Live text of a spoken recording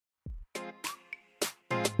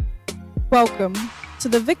Welcome to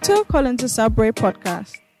the Victor Collins Sabray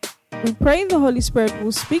podcast. We pray the Holy Spirit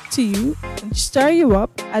will speak to you and stir you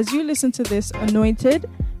up as you listen to this anointed,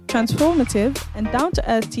 transformative, and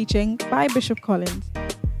down-to-earth teaching by Bishop Collins.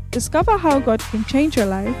 Discover how God can change your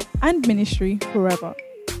life and ministry forever.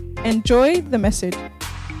 Enjoy the message.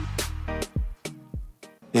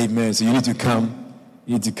 Amen. So you need to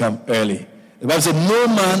come early. The Bible said, no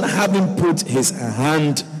man having put his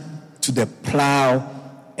hand to the plow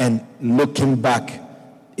and looking back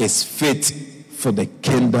is fit for the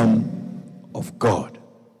kingdom of God.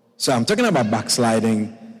 So I'm talking about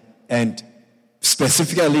backsliding and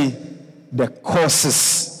specifically the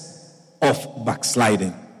causes of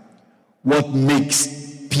backsliding. What makes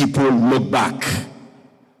people look back?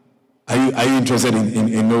 Are you interested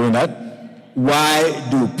in knowing that? Why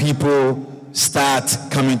do people start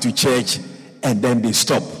coming to church and then they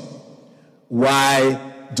stop? Why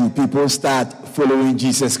do people start following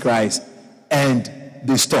Jesus Christ and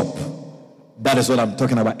they stop? That is what I'm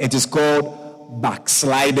talking about. It is called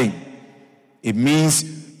backsliding. It means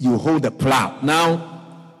you hold the plow. Now,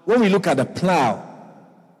 when we look at the plow,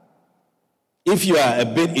 if you are a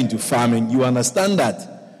bit into farming, you understand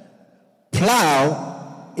that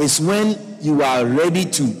plow is when you are ready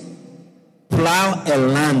to plow a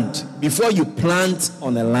land. Before you plant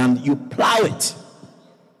on a land, you plow it.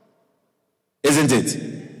 Isn't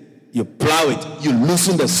it? You plow it, you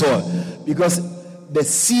loosen the soil. Because the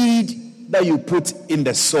seed that you put in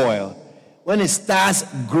the soil, when it starts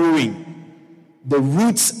growing, the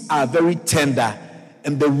roots are very tender,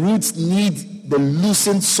 and the roots need the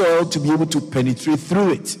loosened soil to be able to penetrate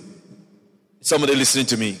through it. Somebody listening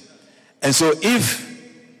to me. And so if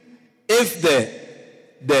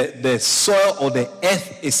the soil or the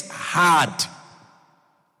earth is hard,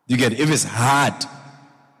 you get it? If it's hard,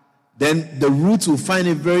 then the roots will find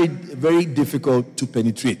it very, very difficult to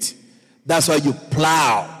penetrate. That's why you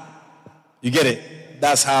plow. You get it?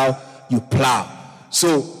 That's how you plow.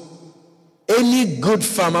 So any good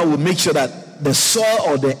farmer will make sure that the soil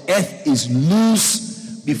or the earth is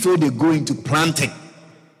loose before they go into planting.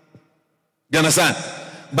 You understand?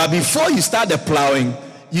 But before you start the plowing,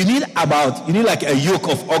 you need like a yoke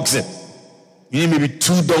of oxen. You need maybe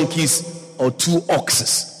 2 donkeys or 2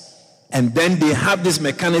 oxes. And then they have this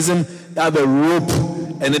mechanism, they have a rope,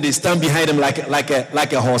 and then they stand behind them like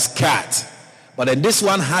a horse cart. But then this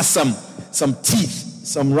one has some teeth,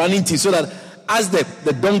 some running teeth, so that as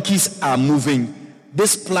the donkeys are moving,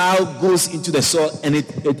 this plow goes into the soil and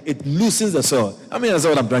it loosens the soil. I mean, that's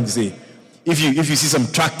what I'm trying to say. If you see some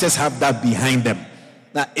tractors have that behind them.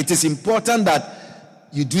 Now, it is important that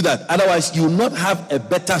you do that. Otherwise, you will not have a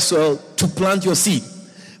better soil to plant your seed.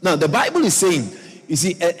 Now, the Bible is saying, you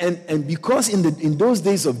see, and because in those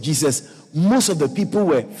days of Jesus, most of the people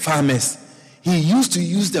were farmers. He used to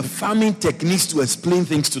use the farming techniques to explain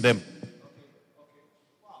things to them.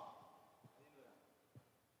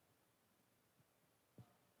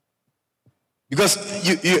 Because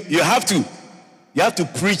you have to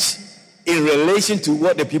preach in relation to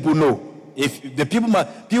what the people know. If the people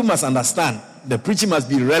must understand, the preaching must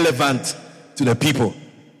be relevant to the people.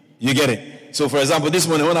 You get it? So, for example, this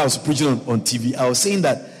morning when I was preaching on TV, I was saying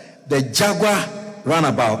that the Jaguar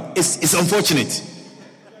runabout is unfortunate.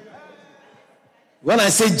 When I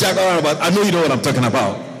say Jaguar runabout, I know you know what I'm talking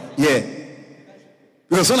about. Yeah.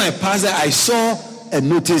 Because when I passed there, I saw a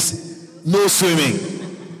notice, no swimming.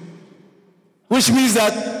 Which means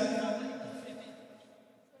that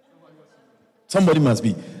somebody must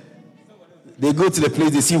be. They go to the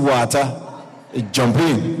place, they see water, they jump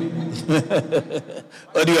in.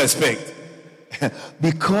 What do you expect?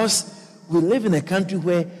 Because we live in a country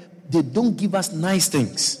where they don't give us nice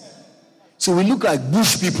things. So we look like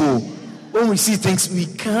bush people. When we see things, we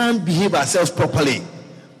can't behave ourselves properly.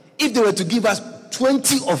 If they were to give us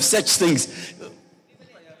 20 of such things,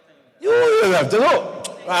 you have to know.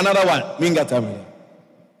 Another one.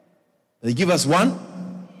 They give us one,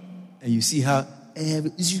 and you see how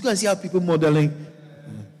you can see how people modeling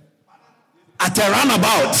at a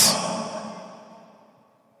runabout.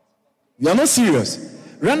 You are not serious.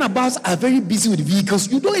 Runabouts are very busy with vehicles.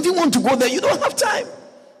 You don't even want to go there. You don't have time.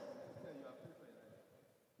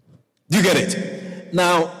 Do you get it?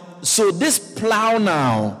 Now, so this plow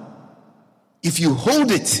now, if you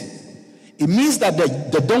hold it, it means that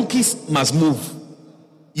the donkeys must move.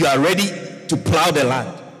 You are ready to plow the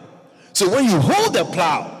land. So when you hold the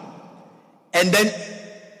plow, and then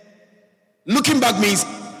looking back means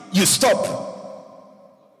you stop.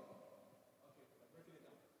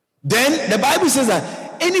 Then the Bible says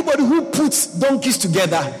that anybody who puts donkeys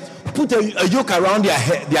together, put a yoke around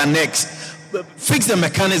their necks, fix the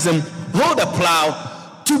mechanism, hold the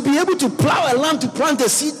plow, to be able to plow a land, to plant a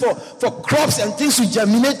seed for crops and things to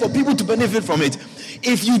germinate for people to benefit from it.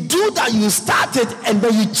 If you do that, you start it and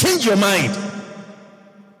then you change your mind.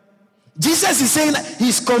 Jesus is saying that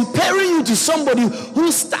he's comparing you to somebody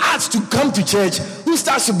who starts to come to church, who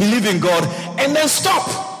starts to believe in God, and then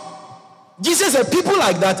stop. Jesus said people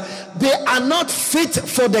like that, they are not fit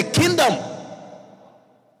for the kingdom.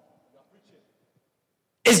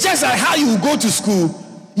 It's just like how you go to school,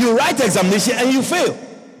 you write examination and you fail.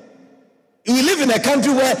 We live in a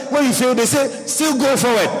country where when you fail, they say, still go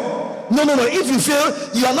forward. No. If you fail,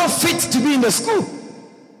 you are not fit to be in the school.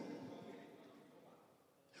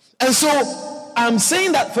 And so, I'm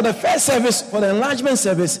saying that for the first service, for the enlargement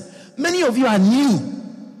service, many of you are new.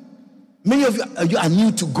 Many of you are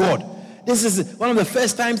new to God. This is one of the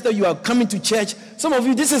first times that you are coming to church. Some of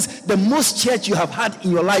you, this is the most church you have had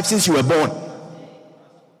in your life since you were born.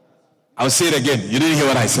 I'll say it again. You didn't hear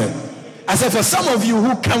what I said. I said for some of you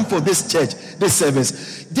who come for this church, this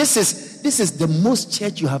service, this is the most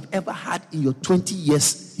church you have ever had in your 20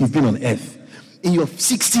 years you've been on earth. In your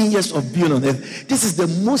 16 years of being on earth, this is the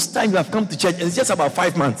most time you have come to church, and it's just about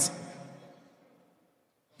 5 months.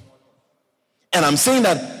 And I'm saying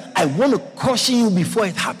that I want to caution you before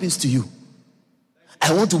it happens to you.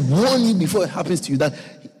 I want to warn you before it happens to you that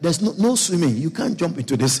there's no swimming. You can't jump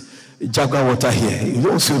into this Jaguar water here. You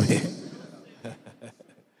don't swim here.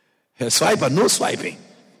 Swipe and no swiping.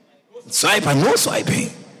 Swipe and no swiping.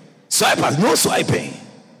 Swipe and no swiping.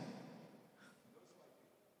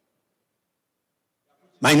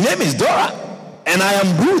 My name is Dora, and I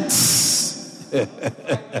am Boots.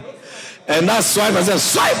 And that swipe, I said,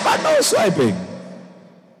 swipe and no swiping.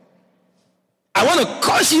 I want to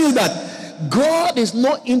caution you that God is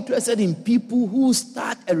not interested in people who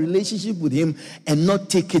start a relationship with him and not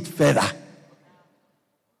take it further.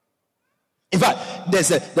 In fact,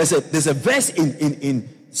 there's a verse in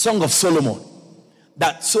Song of Solomon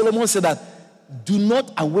that Solomon said that do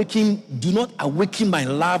not awaken my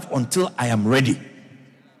love until I am ready.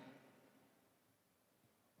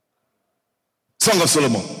 Song of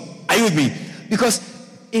Solomon. Are you with me? Because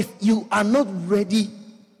if you are not ready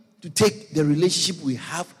to take the relationship we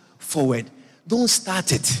have forward, don't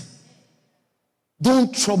start it.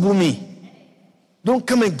 Don't trouble me. Don't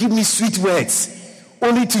come and give me sweet words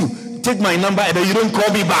only to take my number and then you don't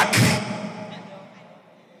call me back.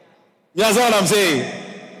 That's what I'm saying.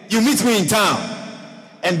 You meet me in town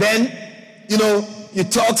and then, you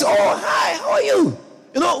talk to, oh, hi, how are you?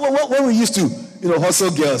 When we used to, hustle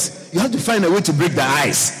girls, you have to find a way to break the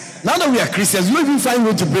ice. Now that we are Christians, we don't even find a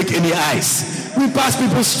way to break any ice. We pass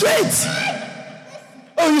people straight.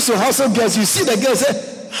 Oh, you used to hustle girls, you see the girl say,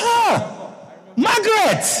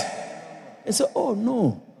 Margaret. And say, oh,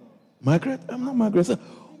 no. Margaret? I'm not Margaret. Say,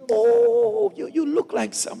 oh, you look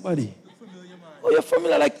like somebody. Oh, you're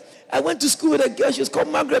familiar. Like, I went to school with a girl, she was called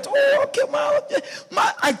Margaret. Oh, okay,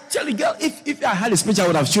 I tell you, girl, if I had a speech, I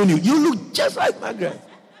would have shown you. You look just like Margaret.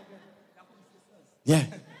 Yeah.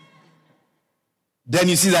 Then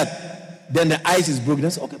you see that, then the ice is broken. I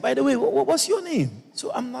say, okay, by the way, what's your name?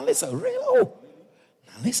 So I'm Nalisa. Really? Oh,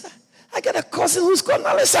 Nalisa? I got a cousin who's called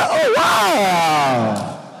Nalisa. Oh,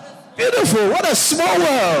 wow. Beautiful. What a small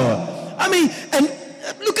world. I mean, and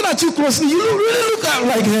looking at you closely, you really look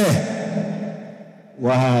like her.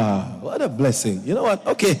 Wow. What a blessing. You know what?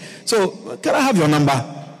 Okay. So, can I have your number?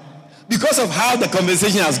 Because of how the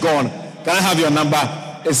conversation has gone, can I have your number?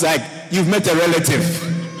 It's like you've met a relative.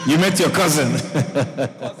 You met your cousin.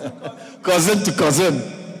 Cousin to cousin.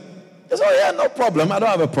 That's, oh yeah, no problem. I don't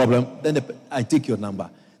have a problem. Then I take your number.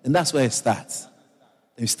 And that's where it starts.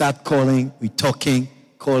 We start calling, we talking,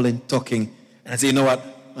 calling, talking. And I say, you know what,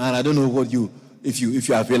 man, I don't know what if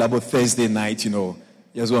you are available Thursday night,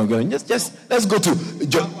 here's where I'm going. Just let's go to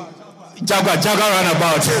Jaguar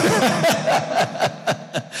Roundabout.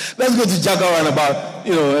 Let's go to Jaguar Roundabout.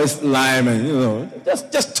 It's Lime and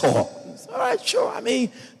just talk. All right, sure. I mean,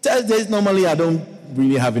 Thursdays normally I don't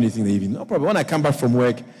really have anything in the evening. No problem. When I come back from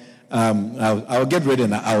work, I'll get ready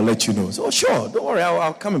and I'll let you know. So sure, don't worry.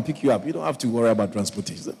 I'll come and pick you up. You don't have to worry about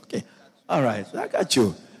transportation. Okay. All right, I got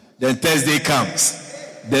you. Then Thursday comes.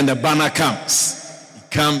 Then the banner comes. It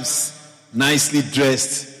comes nicely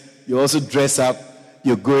dressed. You also dress up.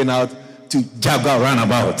 You're going out to Jaguar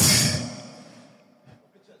Roundabout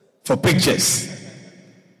for pictures.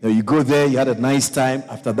 You go there, you had a nice time.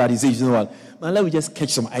 After that, he says, you know what, man, let me just catch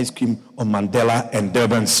some ice cream on Mandela and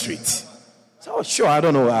Durban Street. So, oh, sure, I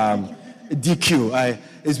don't know, DQ.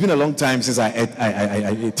 It's been a long time since I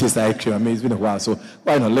tasted ice cream. I mean, it's been a while, so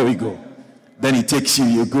why not, let me go. Then he takes you,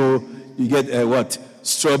 you go, you get, what,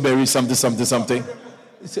 strawberry something.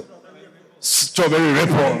 Strawberry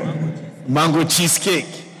ripple, mango cheesecake.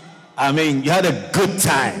 I mean, you had a good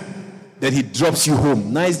time. Then he drops you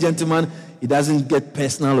home. Nice gentleman. He doesn't get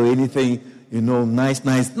personal or anything. Nice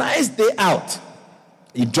day out.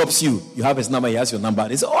 He drops you. You have his number. He has your number.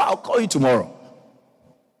 He says, I'll call you tomorrow.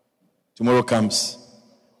 Tomorrow comes.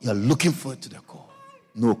 You're looking forward to the call.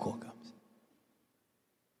 No call comes.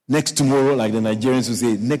 Next tomorrow, like the Nigerians will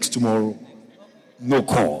say, next tomorrow, no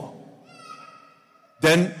call.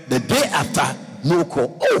 Then the day after, no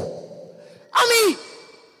call.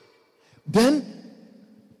 Then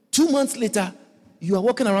 2 months later, you are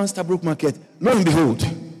walking around Stabrook Market. Lo and behold,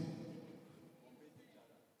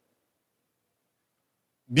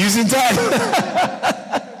 abusing time.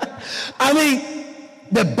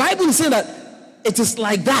 The Bible is saying that it is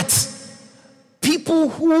like that. People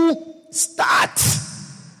who start,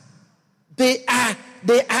 they are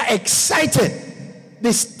excited.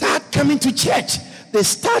 They start coming to church. They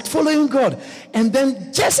start following God. And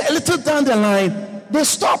then just a little down the line, they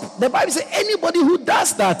stop. The Bible says anybody who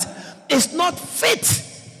does that is not fit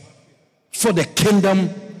for the kingdom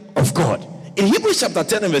of God. In Hebrews chapter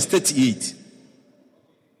 10 and verse 38.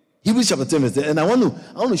 Hebrews chapter 10 verse 38. And I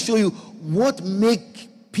want to show you what makes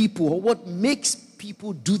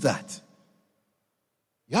people do that.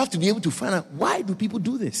 You have to be able to find out, why do people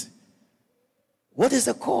do this? What is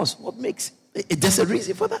the cause? What makes it? There's a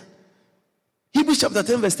reason for that. Hebrews chapter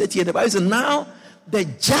 10 verse 38. The Bible says, now the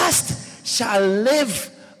just shall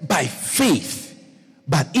live by faith.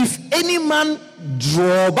 But if any man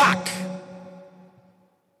draw back,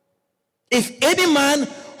 if any man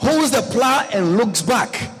holds the plow and looks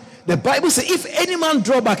back, the Bible says, if any man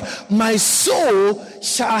draw back, my soul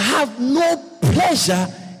shall have no pleasure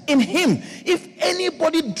in him. If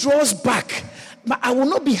anybody draws back, I will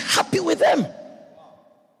not be happy with them.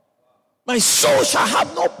 My soul shall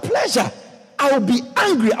have no pleasure. I will be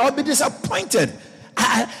angry. I will be disappointed.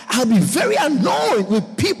 I'll be very annoyed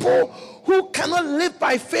with people who cannot live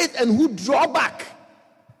by faith and who draw back.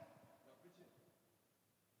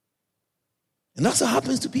 And that's what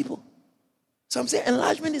happens to people. So I'm saying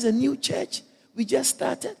Enlargement is a new church. We just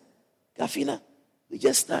started. Kafina, we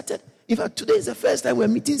just started. In fact, today is the first time we're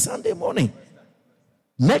meeting Sunday morning.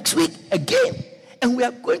 Next week, again. And we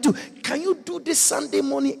are going to, can you do this Sunday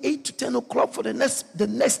morning 8 to 10 o'clock for the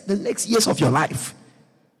next years of your life?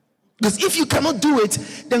 Because if you cannot do it,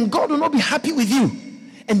 then God will not be happy with you.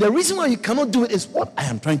 And the reason why you cannot do it is what I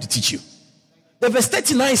am trying to teach you. The verse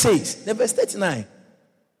 39 says, it's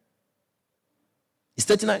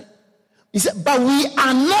 39. He said, but we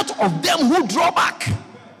are not of them who draw back.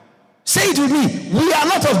 Say it with me. We are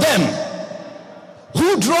not of them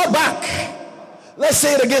who draw back. Let's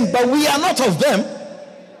say it again. But we are not of them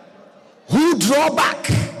who draw back.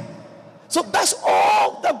 So that's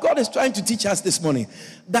all that God is trying to teach us this morning.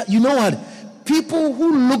 That, you know what? People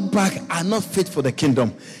who look back are not fit for the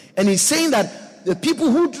kingdom. And he's saying that the people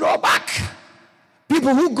who draw back,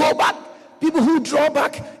 people who go back, people who draw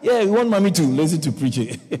back, yeah, we want mommy to listen to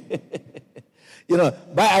preaching.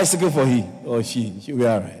 Buy icicle for he or she. She'll be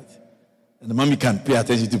all right. And the mommy can't pay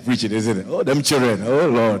attention to preaching, isn't it? Oh, them children. Oh,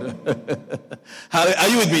 Lord. Are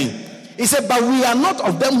you with me? He said, but we are not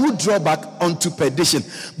of them who draw back unto perdition,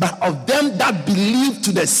 but of them that believe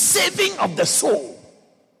to the saving of the soul.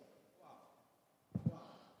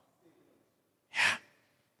 Yeah.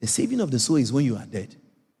 The saving of the soul is when you are dead.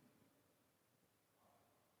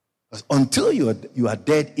 Because until you are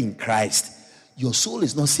dead in Christ, your soul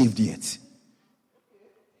is not saved yet.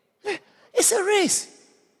 It's a race.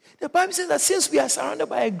 The Bible says that since we are surrounded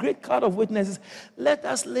by a great cloud of witnesses, let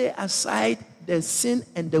us lay aside the sin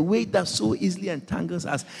and the weight that so easily entangles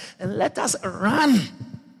us, and let us run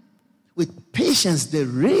with patience the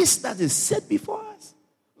race that is set before us.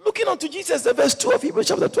 Looking unto Jesus, the verse 2 of Hebrews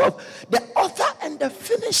chapter 12, the author and the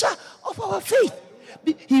finisher of our faith.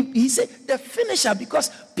 He said the finisher,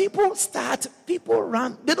 because people start, people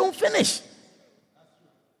run, they don't finish.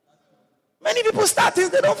 Many people start things,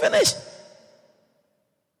 they don't finish.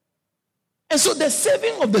 And so the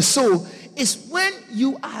saving of the soul is when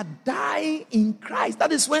you are dying in Christ.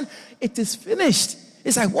 That is when it is finished.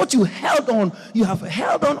 It's like what you held on, you have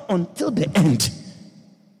held on until the end.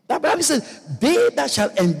 That Bible says, they that shall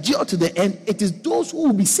endure to the end, it is those who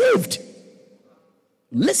will be saved.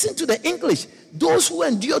 Listen to the English. Those who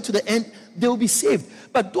endure to the end, they will be saved.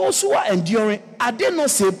 But those who are enduring, are they not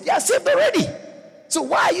saved? They are saved already. So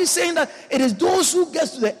why are you saying that it is those who get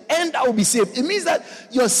to the end that will be saved? It means that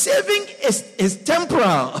your saving is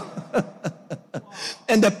temporal.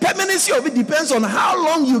 And the permanency of it depends on how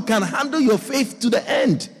long you can handle your faith to the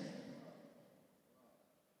end.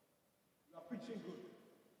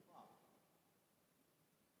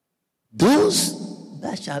 Those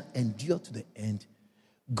that shall endure to the end,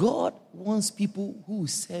 God wants people who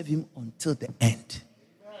serve him until the end.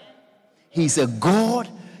 He's a God.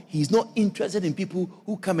 He's not interested in people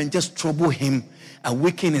who come and just trouble him,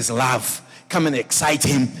 awaken his love, come and excite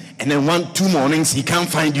him, and then 1-2 mornings he can't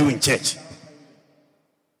find you in church.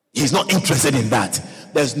 He's not interested in that.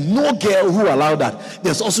 There's no girl who allowed that.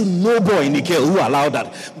 There's also no boy in the girl who allowed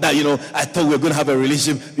that. That, I thought we were going to have a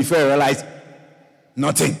relationship before I realized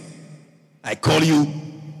nothing. I call you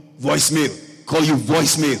voicemail.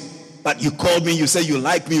 But you called me, you said you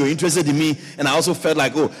like me, you're interested in me, and I also felt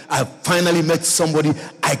like, I finally met somebody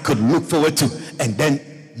I could look forward to. And then,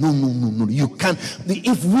 no, you can't.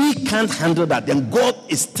 If we can't handle that, then God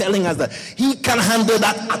is telling us that he can't handle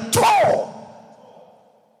that at all.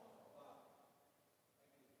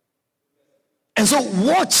 And so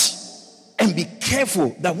watch and be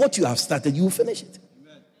careful that what you have started, you will finish it.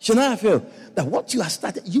 Should I feel that what you have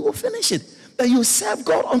started, you will finish it. That you serve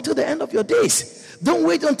God until the end of your days. Don't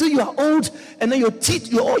wait until you are old and then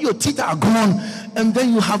all your teeth are gone and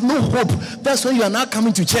then you have no hope. That's when you are now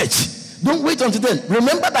coming to church. Don't wait until then.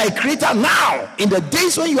 Remember thy Creator now, in the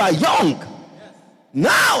days when you are young.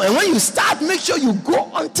 Now, and when you start, make sure you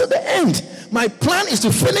go until the end. My plan is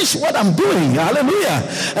to finish what I'm doing. Hallelujah.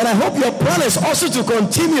 And I hope your plan is also to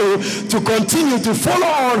continue to follow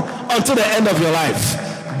on until the end of your life.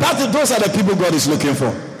 Those are the people God is looking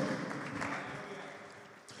for.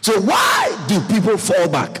 So why do people fall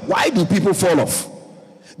back? Why do people fall off?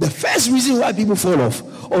 The first reason why people fall off,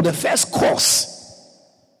 or the first cause,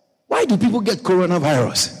 why do people get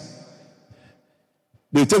coronavirus?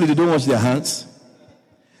 They tell you they don't wash their hands.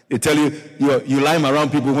 They tell you lime around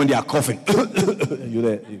people when they are coughing. You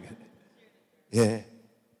there? Yeah.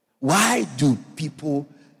 Why do people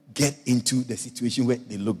get into the situation where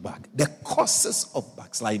they look back? The causes of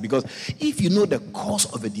backsliding. Because if you know the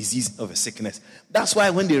cause of a disease, of a sickness, that's why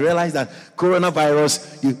when they realize that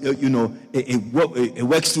coronavirus, it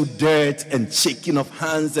works through dirt and shaking of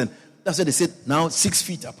hands, and that's why they sit now 6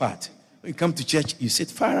 feet apart. When you come to church, you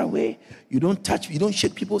sit far away. You don't touch, you don't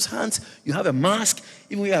shake people's hands. You have a mask.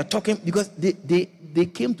 Even when you are talking, because they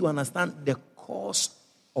came to understand the cause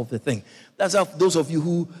of the thing. That's how those of you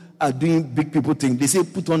who are doing big people thing, they say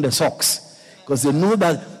put on the socks. Because they know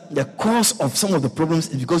that the cause of some of the problems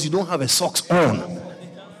is because you don't have a socks on.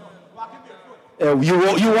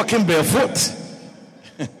 You're walking barefoot.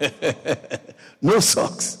 No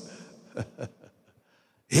socks.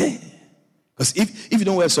 Yeah. Because if you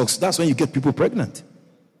don't wear socks, that's when you get people pregnant.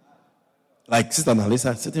 Like Sister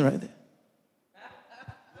Nalisa sitting right there.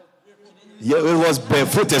 Yeah, it was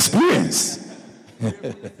barefoot experience.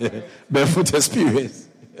 Barefoot experience.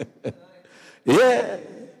 Yeah.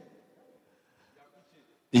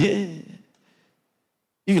 If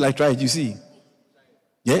you like try it, you see.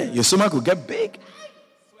 Yeah, your stomach will get big.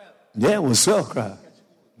 Yeah, it will swell, cry.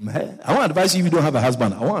 Man, I want to advise you if you don't have a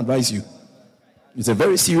husband. I want to advise you. It's a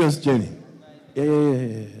very serious journey. Yeah.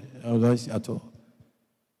 I don't advise you at all.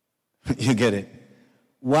 You get it?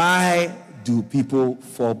 Why do people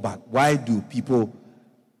fall back? Why do people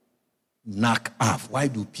knock off? Why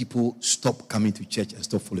do people stop coming to church and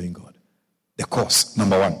stop following God? The cause,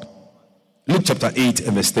 number one. Luke chapter 8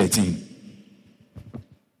 and verse 13.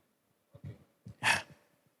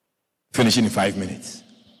 Finishing in 5 minutes.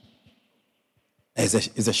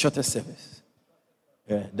 It's a shorter service.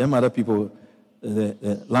 Yeah, them other people,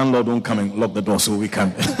 the landlord won't come and lock the door so we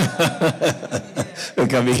can we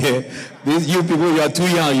can be here. You people, you are too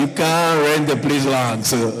young. You can't rent the place long.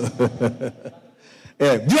 So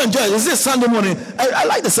yeah, do you enjoy it? Is this Sunday morning? I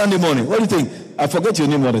like the Sunday morning. What do you think? I forget your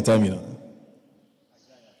name all the time,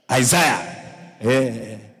 Isaiah.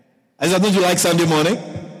 Yeah. Isaiah, don't you like Sunday morning?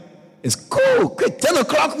 It's cool. Quick, 10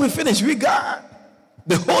 o'clock we finish. We got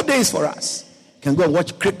the whole day is for us. We can go and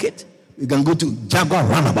watch cricket. We can go to Jaguar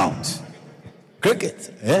Runabout.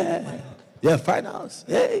 Cricket. Yeah, finals.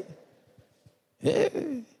 Yeah.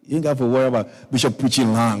 You ain't got to worry about Bishop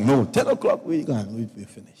preaching long. No, 10 o'clock we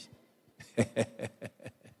finish.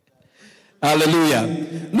 Hallelujah.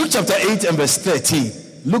 Luke chapter 8 and verse 13.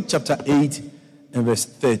 Luke chapter 8 and verse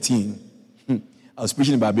 13. I was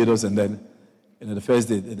preaching in Barbados, and then the first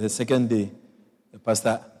day, the second day, the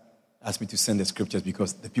pastor asked me to send the scriptures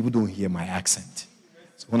because the people don't hear my accent.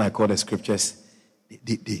 So when I call the scriptures,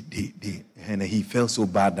 and he felt so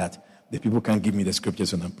bad that the people can't give me the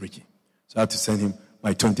scriptures when I'm preaching. So I had to send him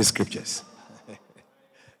my 20 scriptures.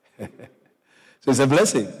 So it's a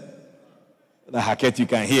blessing. The hacket you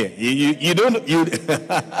can hear. You don't.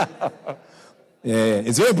 Yeah,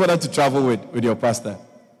 it's very important to travel with your pastor.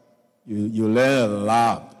 You learn a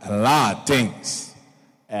lot of things.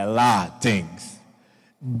 A lot of things.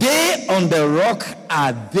 They on the rock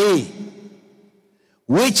are they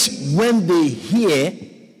which when they hear,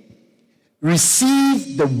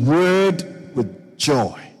 receive the word with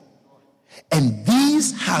joy. And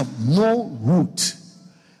these have no root,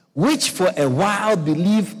 which for a while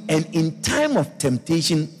believe, and in time of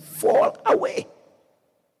temptation fall away.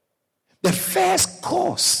 The first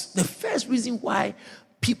cause, the first reason why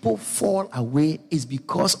people fall away is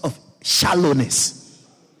because of shallowness.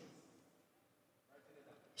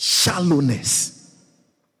 Shallowness.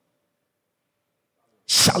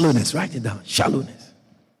 Shallowness. Write it down. Shallowness.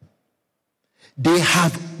 They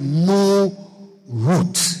have no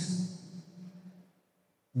root.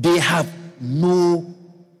 They have no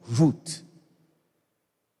root.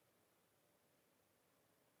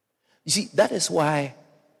 You see, that is why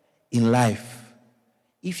in life,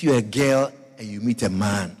 if you're a girl and you meet a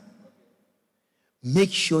man,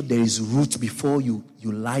 make sure there is root before you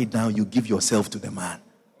lie down, you give yourself to the man.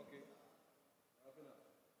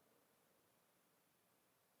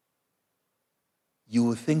 You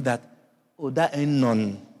will think that, oh, that ain't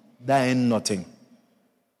nothing.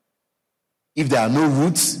 If there are no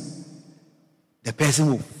roots, the person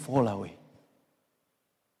will fall away.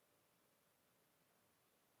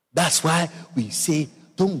 That's why we say,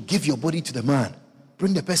 don't give your body to the man.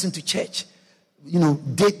 Bring the person to church.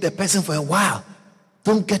 Date the person for a while.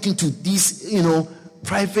 Don't get into these,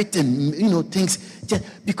 private and, things.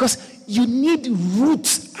 Just because you need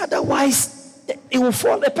roots. Otherwise,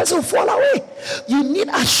 the person will fall away. You need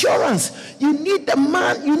assurance. You need the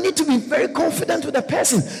man. You need to be very confident with the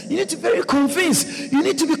person. You need to be very convinced. You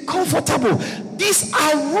need to be comfortable. These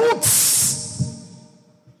are roots.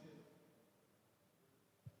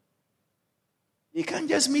 You can't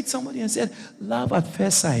just meet somebody and say, love at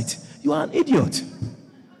first sight. You are an idiot.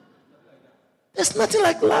 There's nothing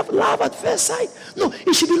like love at first sight. No,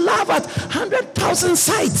 it should be love at 100,000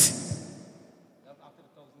 sight.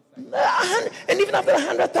 And even after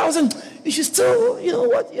 100,000, you should still, he's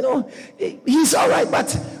all right.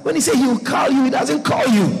 But when he says he will call you, he doesn't call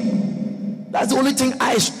you. That's the only thing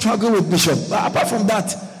I struggle with, Bishop. But apart from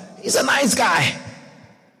that, he's a nice guy.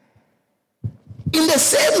 In the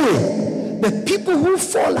same way, the people who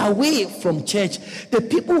fall away from church, the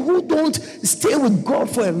people who don't stay with God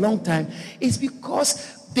for a long time, is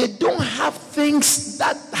because they don't have things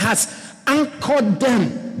that has anchored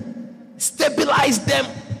them, stabilized them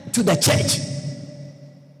to the church.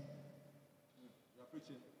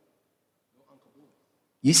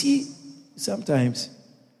 You see, sometimes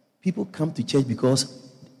people come to church because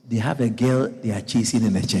they have a girl they are chasing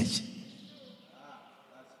in the church.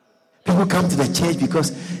 People come to the church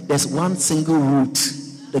because there's one single route.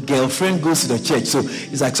 The girlfriend goes to the church. So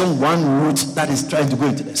it's like some one route that is trying to go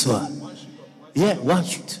into the soil. Yeah, one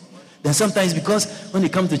shoot. Then sometimes because when they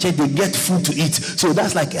come to church, they get food to eat. So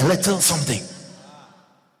that's like a little something.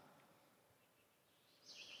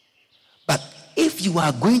 But if you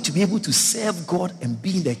are going to be able to serve God and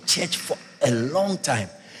be in the church for a long time,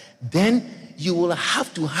 then you will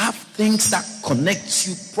have to have things that connect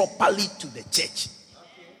you properly to the church.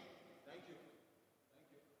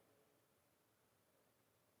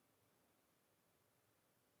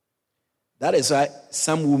 That is why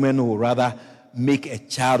some women will rather make a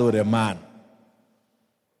child with a man,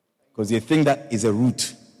 because they think that is a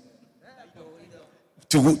route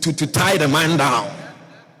to tie the man down.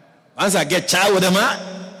 Once I get a child with a man,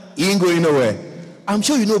 he ain't going nowhere. I'm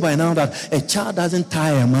sure you know by now that a child doesn't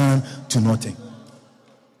tie a man to nothing.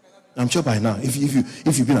 I'm sure by now, if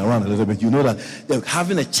you've been around a little bit, you know that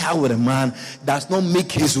having a child with a man does not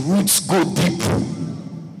make his roots go deep.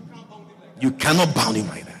 You cannot bound him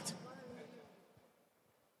like that.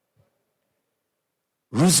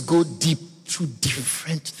 Roots go deep through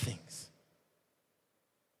different things.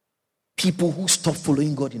 People who stop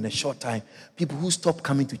following God in a short time, people who stop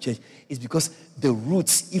coming to church, is because the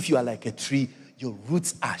roots, if you are like a tree, your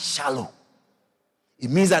roots are shallow. It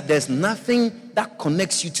means that there's nothing that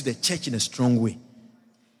connects you to the church in a strong way.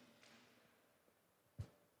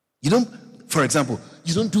 For example,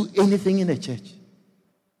 you don't do anything in the church.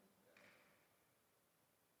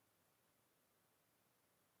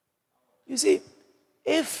 You see,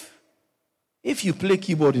 if you play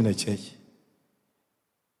keyboard in a church,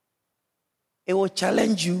 it will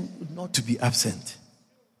challenge you not to be absent.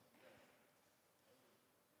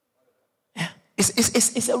 Yeah,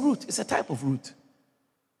 it's a root. It's a type of root.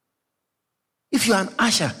 If you are an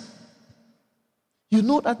usher, you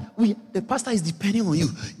know that the pastor is depending on you.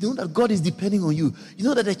 You know that God is depending on you. You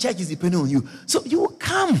know that the church is depending on you. So you will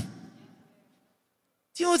come.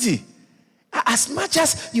 Timothy, as much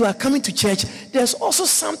as you are coming to church, there's also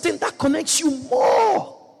something that connects you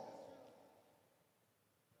more.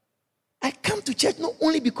 I come to church not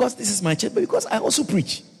only because this is my church, but because I also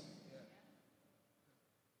preach.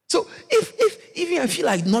 So if I feel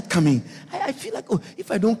like not coming, I feel like,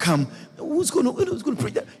 if I don't come, who's going to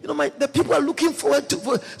preach that? The people are looking forward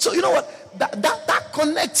to. So you know what? That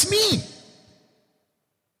connects me.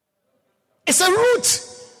 It's a root.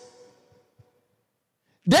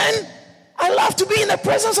 Then I love to be in the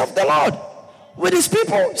presence of the Lord with his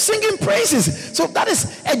people singing praises. So that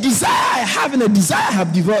is a desire I have, and a desire I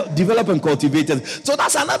have developed and cultivated. So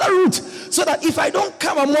that's another route. So that if I don't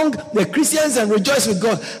come among the Christians and rejoice with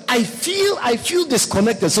God, I feel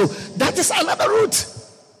disconnected. So that is another route.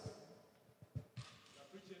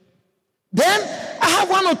 Then I have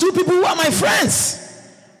one or two people who are my friends.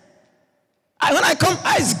 When I come,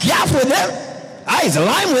 I is gaff with them, I is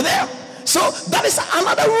lime with them. So that is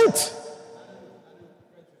another route.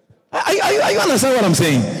 Are you understand what I'm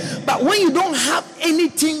saying? But when you don't have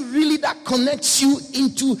anything really that connects you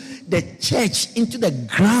into the church, into the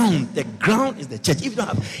ground is the church. If you don't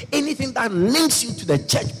have anything that links you to the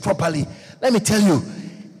church properly, let me tell you,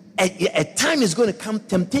 a time is going to come,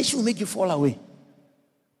 temptation will make you fall away.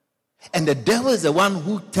 And the devil is the one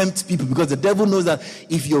who tempts people, because the devil knows that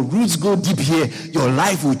if your roots go deep here, your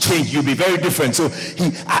life will change. You'll be very different. So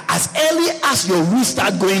he, as early as your roots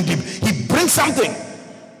start going deep, he brings something.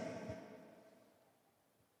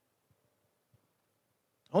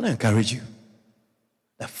 I want to encourage you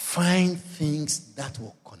that find things that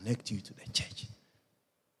will connect you to the church.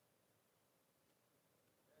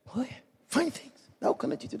 Oh yeah. Find things that will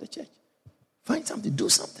connect you to the church. Find something, do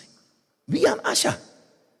something. Be an usher.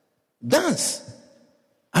 Dance,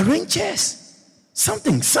 arrange chairs,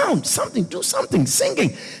 something, sound, something, do something, singing.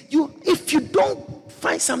 If you don't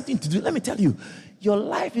find something to do, let me tell you, your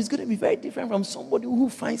life is going to be very different from somebody who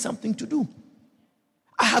finds something to do.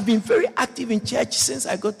 I have been very active in church since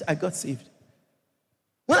I got saved.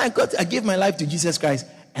 When I gave my life to Jesus Christ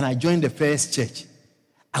and I joined the first church,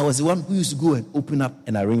 I was the one who used to go and open up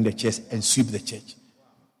and arrange the chairs and sweep the church.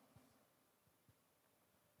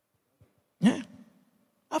 Yeah.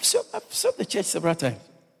 I've served the church several times.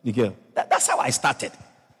 That's how I started.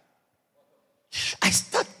 I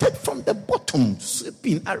started from the bottom,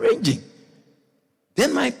 sweeping, arranging.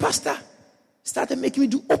 Then my pastor started making me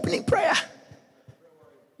do opening prayer.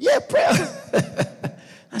 Yeah, prayer.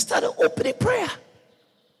 I started opening prayer.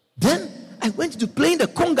 Then I went to playing the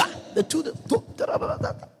conga,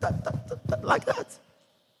 like that.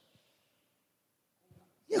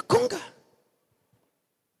 Yeah, conga.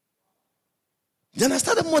 Then I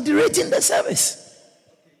started moderating the service.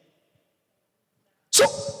 So,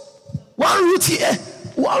 one route here,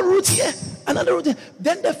 another route here.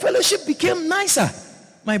 Then the fellowship became nicer.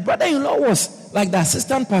 My brother-in-law was like the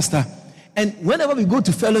assistant pastor. And whenever we go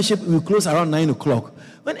to fellowship, we close around 9 o'clock.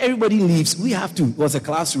 When everybody leaves, it was a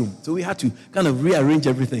classroom. So we had to kind of rearrange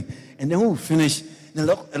everything. And then when we finished, a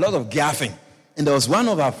lot of gaffing. And there was one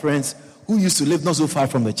of our friends who used to live not so far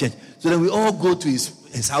from the church. So then we all go to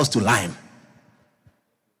his house to Lime.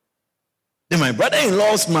 Then my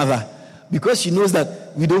brother-in-law's mother, because she knows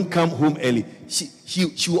that we don't come home early,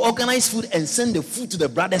 she will organize food and send the food to the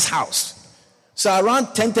brother's house. So around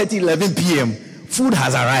 10:30, 11 p.m., food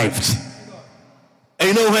has arrived.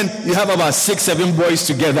 And when you have about 6-7 boys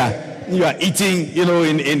together, you are eating,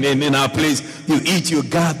 in our place, you eat, you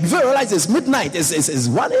gab. Before you realize it's midnight, it's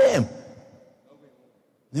 1 a.m.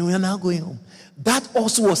 Then we are now going home. That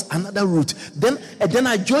also was another route. Then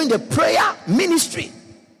I joined the prayer ministry.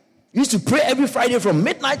 We used to pray every Friday from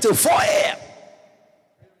midnight till 4 a.m.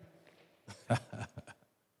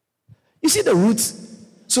 You see the roots?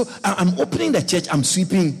 So I'm opening the church, I'm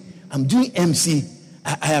sweeping, I'm doing MC,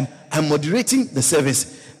 I'm moderating the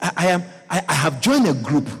service. I have joined a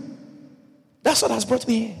group. That's what has brought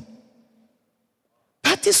me here.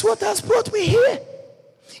 That is what has brought me here.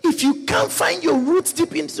 If you can't find your roots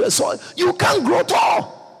deep into the soil, you can't grow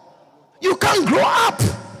tall. You can't grow up.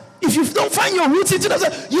 If you don't find your roots into the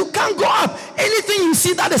soil, you can't go up. Anything you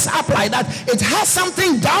see that is up like that, it has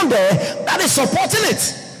something down there that is supporting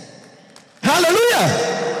it. Hallelujah.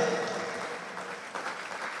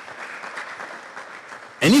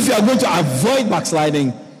 And if you are going to avoid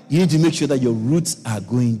backsliding, you need to make sure that your roots are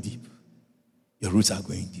going deep. Your roots are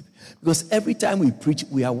going deep. Because every time we preach,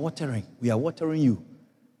 we are watering. We are watering you.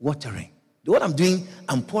 Watering. What I'm doing,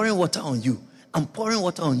 I'm pouring water on you. I'm pouring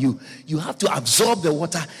water on you. You have to absorb the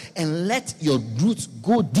water and let your roots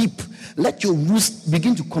go deep. Let your roots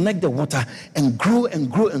begin to connect the water and grow and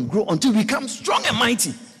grow and grow until you become strong and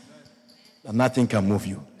mighty. And nothing can move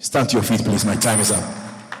you. Stand to your feet, please. My time is up.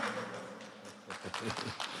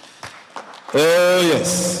 Oh,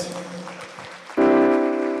 yes.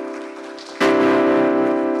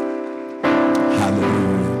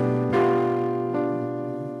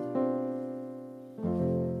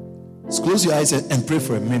 close your eyes and pray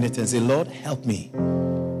for a minute and say, Lord, help me.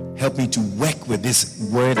 Help me to work with this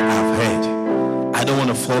word I've heard. I don't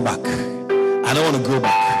want to fall back. I don't want to go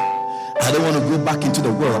back. I don't want to go back into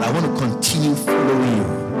the world. I want to continue following you.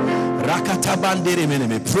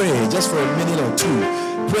 Pray just for a minute or two.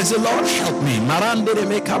 Praise the Lord, help me.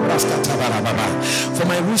 For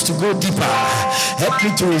my roots to go deeper. Help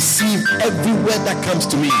me to receive every word that comes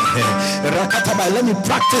to me. Let me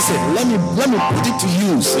practice it. Let me put it to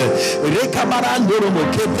use. I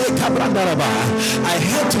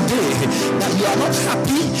heard today that you are not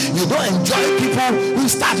happy. You don't enjoy people who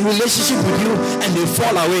start relationship with you and they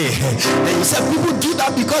fall away. And you said people do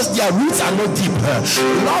that because their roots are not deep.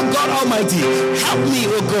 Lord God Almighty, help me,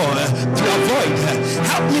 oh God, to avoid.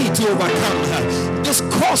 Help me to overcome this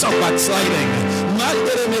cause of backsliding. I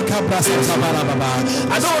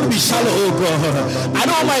don't want to be shallow, oh God. I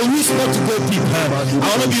don't want my roots not to go deep. I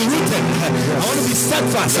want to be rooted. I want to be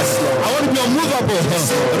steadfast. I want to be unmovable.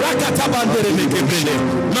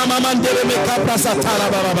 Mama mandere me kapra satara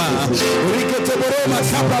baba. Riketeboro ma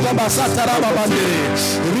kapra baba satara baba ndere.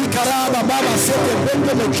 Rikaraba baba sete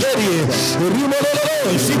bende me keri.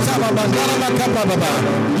 Rimololo shita baba ndara ma kapra baba.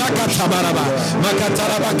 Makatabara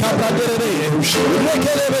makataraba kapra ndere.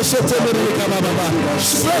 Rekelebe sete me baba.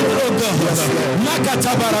 Spread, oh God.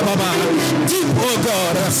 Makatabara baba. Deep, oh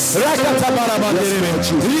God. Rakatabara baba ndere.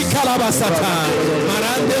 Rikalaba sata.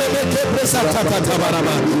 Marandere me kebre satata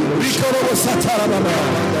tabaraba. Rikorobo satara baba.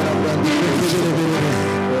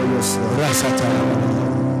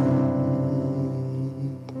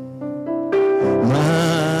 My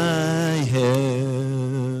help,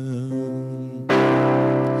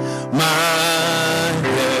 my help,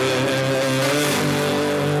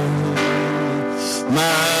 my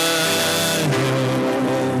help,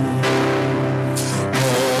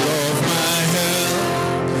 all of my help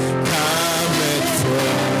cometh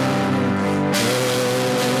from.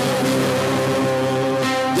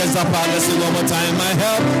 Just a part, let's sing one more time. My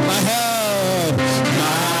help, my help, my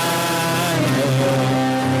help.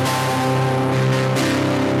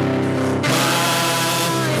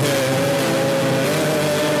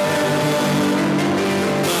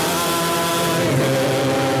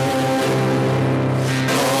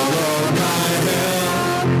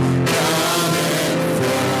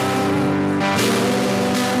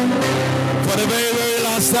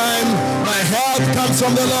 Time, my help comes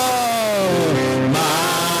from the Lord.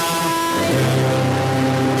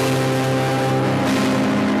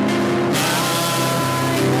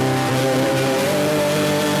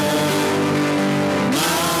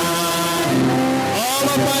 All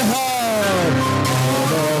of my help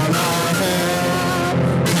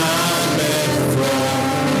cometh from.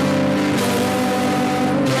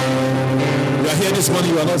 You are here this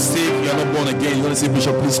morning, you are not saved, you are not born again. You want to say,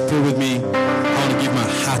 Bishop, please pray with me. I want to give my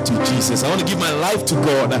heart to Jesus. I want to give my life to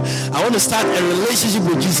God. I want to start a relationship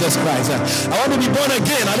with Jesus Christ. I want to be born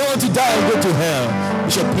again. I don't want to die and go to hell.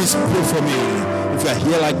 Bishop, please pray for me. If you are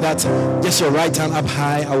here like that, just your right hand up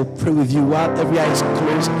high. I will pray with you while every eye is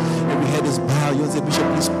closed, every head is bowed. You want to say, Bishop,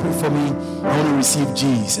 please pray for me. I want to receive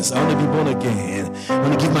Jesus. I want to be born again. I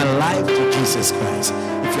want to give my life to Jesus Christ.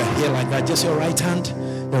 If you are here like that, just your right hand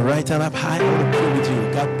up high. I want to pray with you.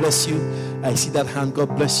 God bless you. I see that hand.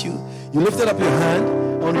 God bless you. You lifted up your hand.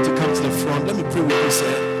 I want you to come to the front. Let me pray with you,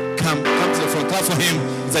 sir. Come to the front. Clap for him.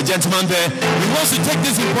 There's a gentleman there. He wants to take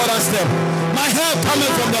this important step. My help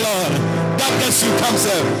coming from the Lord. God bless you. Come,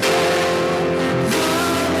 sir.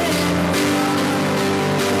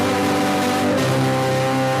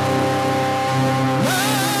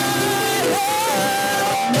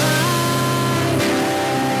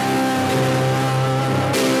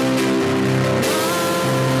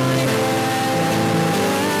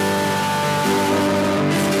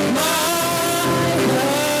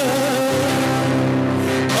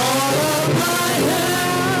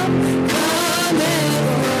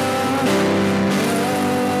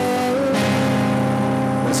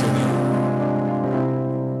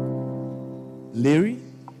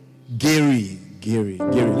 Gary.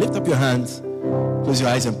 Lift up your hands. Close your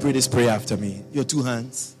eyes and pray this prayer after me. Your two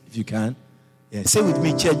hands, if you can. Yeah. Say with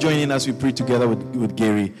me, church, join in as we pray together with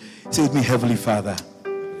Gary. Say with me, Heavenly Father,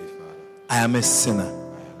 I am a sinner.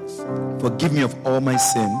 Forgive me of all my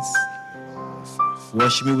sins.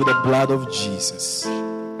 Wash me with the blood of Jesus.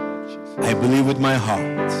 I believe with my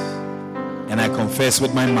heart and I confess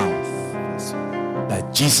with my mouth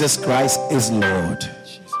that Jesus Christ is Lord.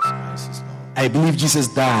 I believe Jesus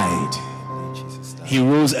died. He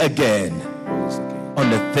rose again on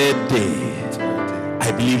the third day.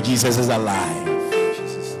 I believe Jesus is alive.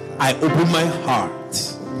 I open my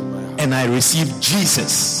heart and I receive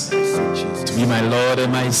Jesus to be my Lord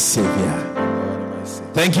and my Savior.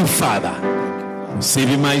 Thank you, Father, for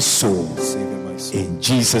saving my soul. In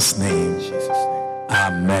Jesus' name.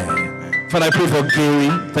 Amen. Father, I pray for Gary.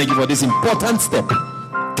 Thank you for this important step.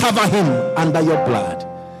 Cover him under your blood.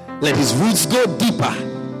 Let his roots go deeper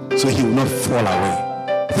so he will not fall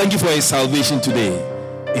away. Thank you for his salvation today.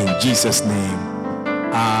 In Jesus' name.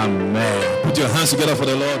 Amen. Put your hands together for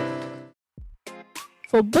the Lord.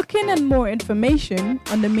 For booking and more information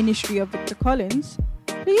on the ministry of Victor Collins,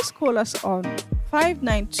 please call us on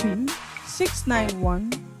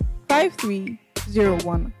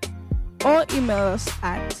 592-691-5301 or email us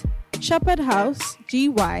at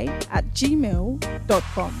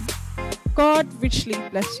shepherdhousegy@gmail.com. God richly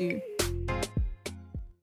bless you.